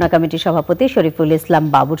পরিচালনা কমিটির সভাপতি শরীফুল ইসলাম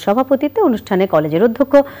বাবুর সভাপতিত্বে অনুষ্ঠানে কলেজের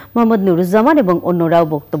অধ্যক্ষ মোহাম্মদ নুরুজ্জামান এবং অন্যরাও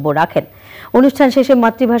বক্তব্য রাখেন। অনুষ্ঠান শেষে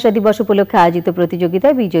মাতৃভাষা দিবস উপলক্ষে আয়োজিত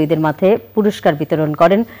প্রতিযোগিতায় বিজয়ীদের মাঝে পুরস্কার বিতরণ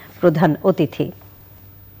করেন প্রধান অতিথি।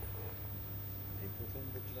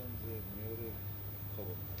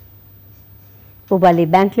 পুবালী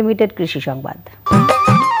ব্যাংক লিমিটেড কৃষি সংবাদ।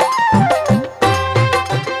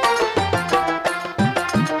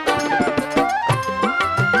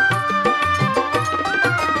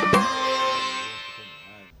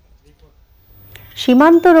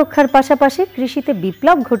 সীমান্ত রক্ষার পাশাপাশি কৃষিতে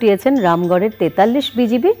বিপ্লব ঘটিয়েছেন রামগড়ের 43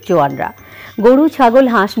 বিজিবির জওয়ানরা। গরু, ছাগল,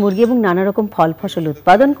 হাঁস, মুরগি এবং নানা রকম ফল ফসল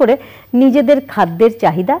উৎপাদন করে নিজেদের খাদ্যের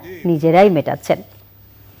চাহিদা নিজেরাই মেটাচ্ছেন।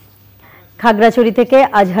 খাগড়াছড়ি থেকে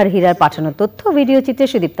আজহার হীরার পাঠানো তথ্য ভিডিও চিত্রে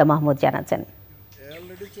সুদীপ্তা মাহমুদ জানাচ্ছেন।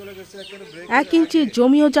 1 ইঞ্চি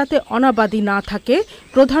জমিও যাতে অনাবাদি না থাকে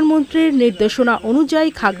প্রধানমন্ত্রীর নির্দেশনা অনুযায়ী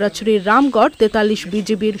খাগড়াছড়ির রামগড় 43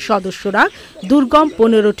 বিজিবির সদস্যরা দুর্গম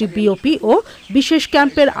 15টি বিওপি ও বিশেষ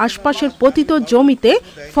ক্যাম্পের আশপাশের পতিত জমিতে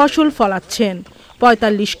ফসল ফলাচ্ছেন।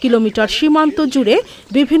 45 কিলোমিটার সীমান্ত জুড়ে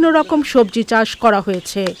বিভিন্ন রকম সবজি চাষ করা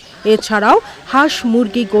হয়েছে। এছাড়াও হাঁস,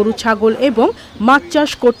 মুরগি, গরু, ছাগল এবং মাছ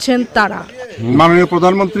চাষ করছেন তারা। মাননীয়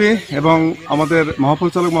প্রধানমন্ত্রী এবং আমাদের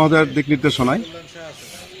মহাপরিচালক মহোদয়ের দিক নির্দেশনায়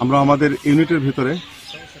আমরা আমাদের ইউনিটের ভিতরে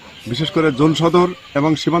বিশেষ করে জোন সদর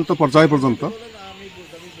এবং সীমান্ত পর্যায় পর্যন্ত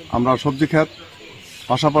আমরা সবজি ক্ষেত,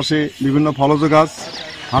 পাশাপাশি বিভিন্ন ফলজ গাছ,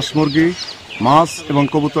 হাঁস, মুরগি, মাছ এবং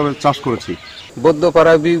কবুতরের চাষ করেছি।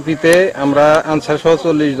 বৌদ্ধপাড়া বিউপিতে আমরা আনসার সহ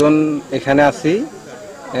 40 জন এখানে আছি।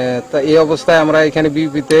 তা এই অবস্থায় আমরা এখানে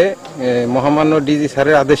বিউপিতে মহামান্য ডিজি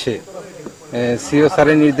স্যারের আদেশে, সিও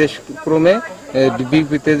স্যারের নির্দেশ ক্রমে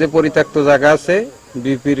বিউপিতে যে পরিত্যক্ত জায়গা আছে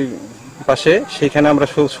বিউপির পাশে, সেখানে আমরা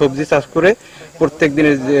সবজি চাষ করে প্রত্যেক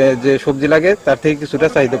দিনের যে সবজি লাগে তার থেকে কিছুটা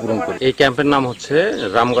চাহিদা পূরণ করি। এই ক্যাম্পের নাম হচ্ছে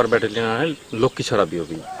রামগড় ব্যাটালিয়নের লক্ষ্মীছড়া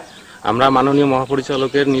বিওপি। আমরা মাননীয়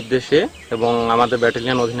মহাপরিচালকের নির্দেশে এবং আমাদের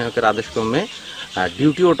ব্যাটালিয়ন অধিনায়কের আদেশক্রমে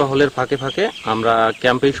ডিউটি ও টহলের ফাঁকে ফাঁকে আমরা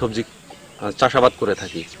ক্যাম্পেই সবজি চাষাবাদ করে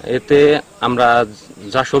থাকি। এতে আমরা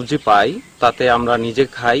যা সবজি পাই তাতে আমরা নিজে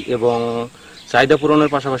খাই এবং চাহিদা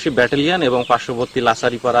পূরণের পাশাপাশি ব্যাটালিয়ন এবং পার্শ্ববর্তী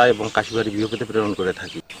লাসারিপাড়া এবং কাশিবাড়ি বিওপিতে প্রেরণ করে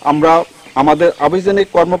থাকি। আমরা আমাদের আভিযানিক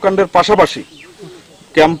কর্মকাণ্ডের পাশাপাশি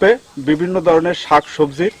ক্যাম্পে বিভিন্ন ধরনের শাক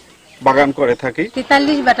সবজির বাগান করে থাকি।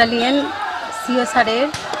 43 ব্যাটালিয়ন সিও স্যারের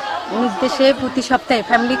নির্দেশে প্রতি সপ্তাহে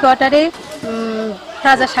ফ্যামিলি কোয়ার্টারে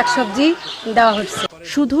তাজা শাকসবজি দেওয়া হচ্ছে।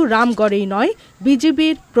 শুধু রামগড়েই নয়,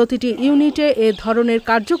 বিজিবির প্রতিটি ইউনিটে এ ধরনের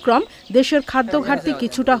কার্যক্রম দেশের খাদ্য ঘাটতি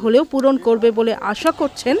কিছুটা হলেও পূরণ করবে বলে আশা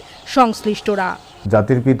করছেন সংশ্লিষ্টরা।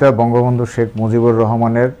 জাতির পিতা বঙ্গবন্ধু শেখ মুজিবুর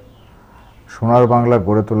রহমানের সোনার বাংলা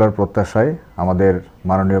গড়ে তোলার প্রত্যাশায় আমাদের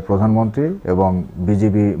মাননীয় প্রধানমন্ত্রী এবং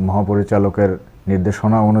বিজিবি মহাপরিচালকের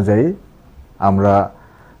নির্দেশনা অনুযায়ী আমরা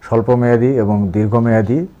স্বল্পমেয়াদী এবং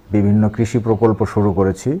দীর্ঘমেয়াদী বিভিন্ন কৃষি প্রকল্প শুরু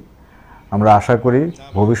করেছি। আমরা আশা করি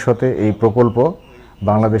ভবিষ্যতে এই প্রকল্প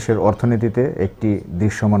বাংলাদেশের অর্থনীতিতে একটি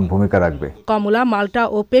দৃশ্যমান ভূমিকা রাখবে। কমলা, মাল্টা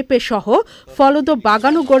ও পেঁপে সহ ফলদ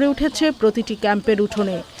বাগানও গড়ে উঠেছে প্রতিটি ক্যাম্পের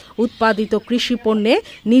উঠোনে। উৎপাদিত কৃষি পণ্যে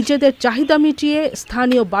নিজেদের চাহিদা মিটিয়ে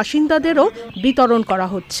স্থানীয় বাসিন্দাদেরও বিতরণ করা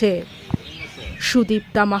হচ্ছে।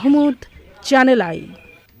 Sudipta Mahmud, channel I.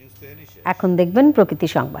 এখন দেখবেন প্রকৃতি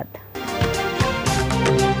সংবাদ।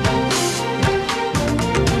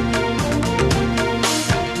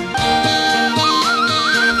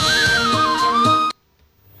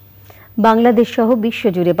 বাংলাদেশ সহ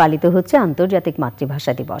বিশ্বজুড়ে পালিত হচ্ছে আন্তর্জাতিক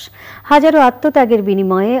মাতৃভাষা দিবস। হাজারো আত্মত্যাগের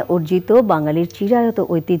বিনিময়ে অর্জিত বাঙালির চিরায়ত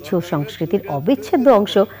ঐতিহ্য সংস্কৃতির অবিচ্ছেদ্য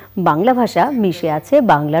অংশ বাংলা ভাষা মিশে আছে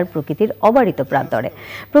বাংলার প্রকৃতির অবারিত প্রান্তরে।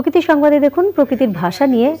 প্রকৃতি সংবাদে দেখুন প্রকৃতির ভাষা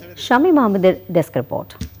নিয়ে শামীম আহমেদের ডেস্ক রিপোর্ট।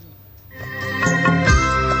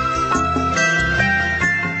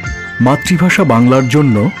 মাতৃভাষা বাংলার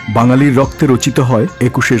জন্য বাঙালির রক্তে রচিত হয়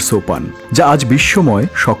 21 সোপান, যা আজ বিশ্বময়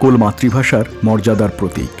সকল মাতৃভাষার মর্যাদার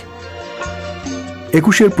প্রতীক।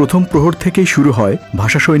 21 প্রথম প্রহর থেকেই শুরু হয়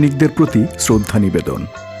ভাষা সৈনিকদের প্রতি শ্রদ্ধা নিবেদন।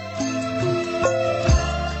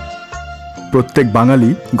 প্রত্যেক বাঙালি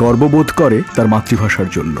গর্ববোধ করে তার মাতৃভাষার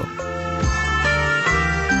জন্য।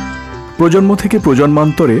 প্রজন্ম থেকে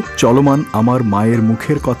প্রজন্মান্তরে চলমান আমার মায়ের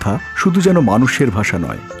মুখের কথা শুধু যেন মানুষের ভাষা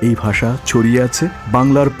নয়, এই ভাষা ছড়িয়ে আছে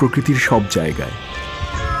বাংলার প্রকৃতির সব জায়গায়।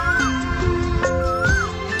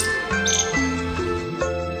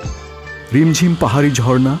 রিমঝিম পাহাড়ি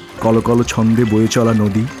ঝর্ণা, কলকল ছন্দে বয়ে চলা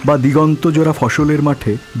নদী বা দিগন্ত জোড়া ফসলের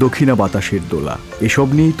মাঠে দক্ষিণা বাতাসের দোলা, এসব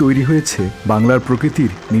নিয়েই তৈরি হয়েছে বাংলার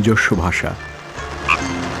প্রকৃতির নিজস্ব ভাষা।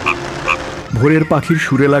 ভোরের পাখির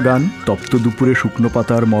সুরেলা গান, তপ্ত দুপুরে শুকনো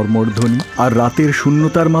পাতার মর্মরধ্বনি আর রাতের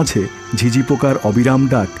শূন্যতার মাঝে ঝিঝি পোকার অবিরাম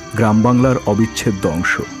ডাক গ্রাম বাংলার অবিচ্ছেদ্য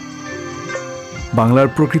অংশ। বাংলার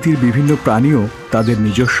প্রকৃতির বিভিন্ন প্রাণীও তাদের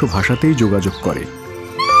নিজস্ব ভাষাতেই যোগাযোগ করে।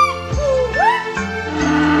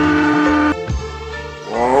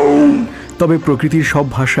 তবে প্রকৃতির সব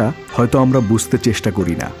ভাষা হয়তো আমরা বুঝতে চেষ্টা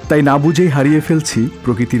করি না, তাই না বুঝেই হারিয়ে ফেলছি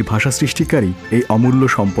প্রকৃতির ভাষা সৃষ্টিকারী এই অমূল্য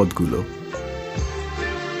সম্পদগুলো।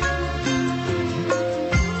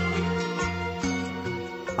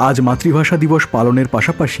 আজ মাতৃভাষা দিবস পালনের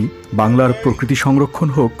পাশাপাশি বাংলার প্রকৃতি সংরক্ষণ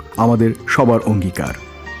হোক আমাদের সবার অঙ্গীকার।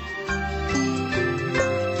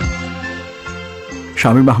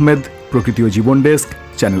 শামীম আহমেদ, প্রকৃতি ও জীবন ডেস্ক,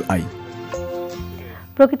 চ্যানেল আই।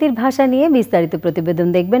 প্রকৃতির ভাষা নিয়ে বিস্তারিত প্রতিবেদন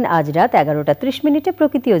দেখবেন আজ রাত 11:30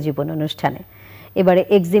 প্রকৃতি ও জীবন অনুষ্ঠানে। এবারে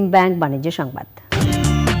এক্সিম ব্যাংক বাণিজ্য সংবাদ।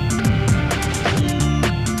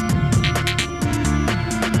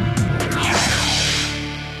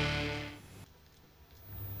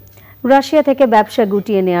 রাশিয়া থেকে ব্যবসা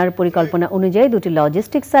গুটিয়ে নেওয়ার পরিকল্পনা অনুযায়ী দুটি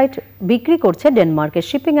লজিস্টিক সাইট বিক্রি করছে ডেনমার্কের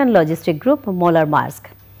shipping and logistic group molar মার্স্ক।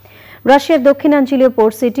 রাশিয়ার দক্ষিণাঞ্চলীয়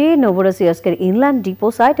port city নোভোরোসিয়স্কের inland depot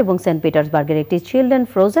site এবং সেন্ট পিটার্সবার্গের একটি চিল্ড অ্যান্ড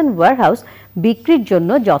ফ্রোজেন ওয়্যারহাউস বিক্রির জন্য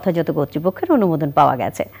যথাযথ কর্তৃপক্ষের অনুমোদন পাওয়া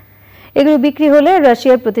গেছে। এগুলো বিক্রি হলে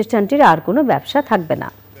রাশিয়ার প্রতিষ্ঠানটির আর কোনো ব্যবসা থাকবে না।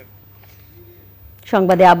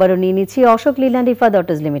 সংবাদে আবারও নিয়ে নিচ্ছি Ashok Leyland Ifad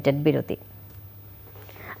autos limited বিরতি।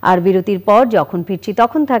 আর বিরতির পর যখন ফিরছি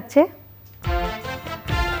তখন থাকছে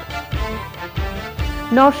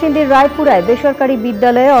নরসিংদীর রায়পুরায় বেসরকারি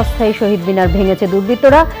বিদ্যালয়ে অস্থায়ী শহীদ মিনার ভেঙেছে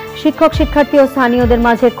দুর্বৃত্তরা, শিক্ষক শিক্ষার্থী ও স্থানীয়দের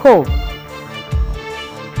মাঝে ক্ষোভ।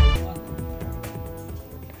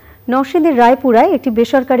 নরসিংদীর রায়পুরায় একটি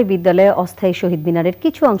বেসরকারি বিদ্যালয়ে অস্থায়ী শহীদ মিনারের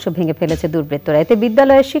কিছু অংশ ভেঙে ফেলেছে দুর্বৃত্তরা। এতে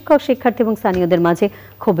বিদ্যালয়ের শিক্ষক শিক্ষার্থী এবং স্থানীয়দের মাঝে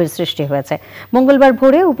ক্ষোভের সৃষ্টি হয়েছে। মঙ্গলবার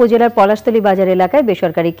ভোরে উপজেলার পলাশতলী বাজার এলাকায়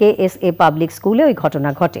বেসরকারি KSA পাবলিক স্কুলে ওই ঘটনা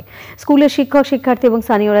ঘটে। স্কুলের শিক্ষক শিক্ষার্থী এবং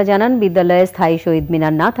স্থানীয়রা জানান, বিদ্যালয়ে স্থায়ী শহীদ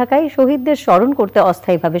মিনার না থাকায় শহীদদের স্মরণ করতে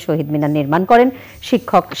অস্থায়ীভাবে শহীদ মিনার নির্মাণ করেন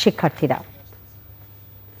শিক্ষক শিক্ষার্থীরা।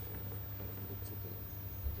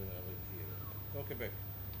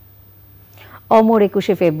 অমর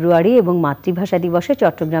 21শে ফেব্রুয়ারি এবং মাতৃভাষা দিবসে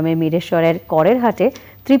চট্টগ্রামের মিরেশ্বরের করের হাটে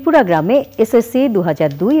ত্রিপুরা গ্রামে SSC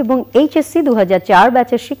 2002 এবং HSC 2004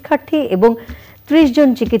 ব্যাচের শিক্ষার্থী এবং 30 জন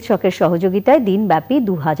চিকিৎসকের সহযোগিতায় দিনব্যাপী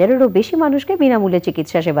 2000-এরও বেশি মানুষকে বিনামূল্যে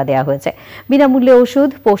চিকিৎসা সেবা দেওয়া হয়েছে। বিনামূল্যে ওষুধ,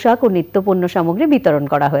 পোশাক ও নিত্যপণ্য সামগ্রী বিতরণ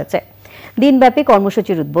করা হয়েছে। দিনব্যাপী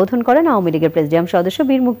কর্মসূচির উদ্বোধন করেন আওয়ামী লীগের প্রেসিডিয়াম সদস্য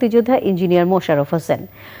বীর মুক্তিযোদ্ধা ইঞ্জিনিয়ার মোশাররফ হোসেন।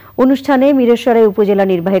 অনুষ্ঠানে মিরেশ্বরের উপজেলা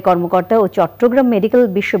নির্বাহী কর্মকর্তা ও চট্টগ্রাম মেডিকেল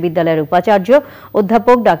বিশ্ববিদ্যালয়ের উপাচার্য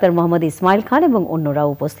অধ্যাপক ডাক্তার মোহাম্মদ ইসমাইল খান এবং অন্যরা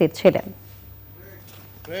উপস্থিত ছিলেন।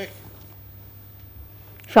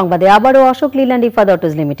 সংবাদে আবারও Ashok Leyland Ifad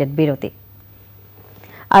autos limited বিরতি।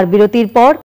 আর বিরতির পর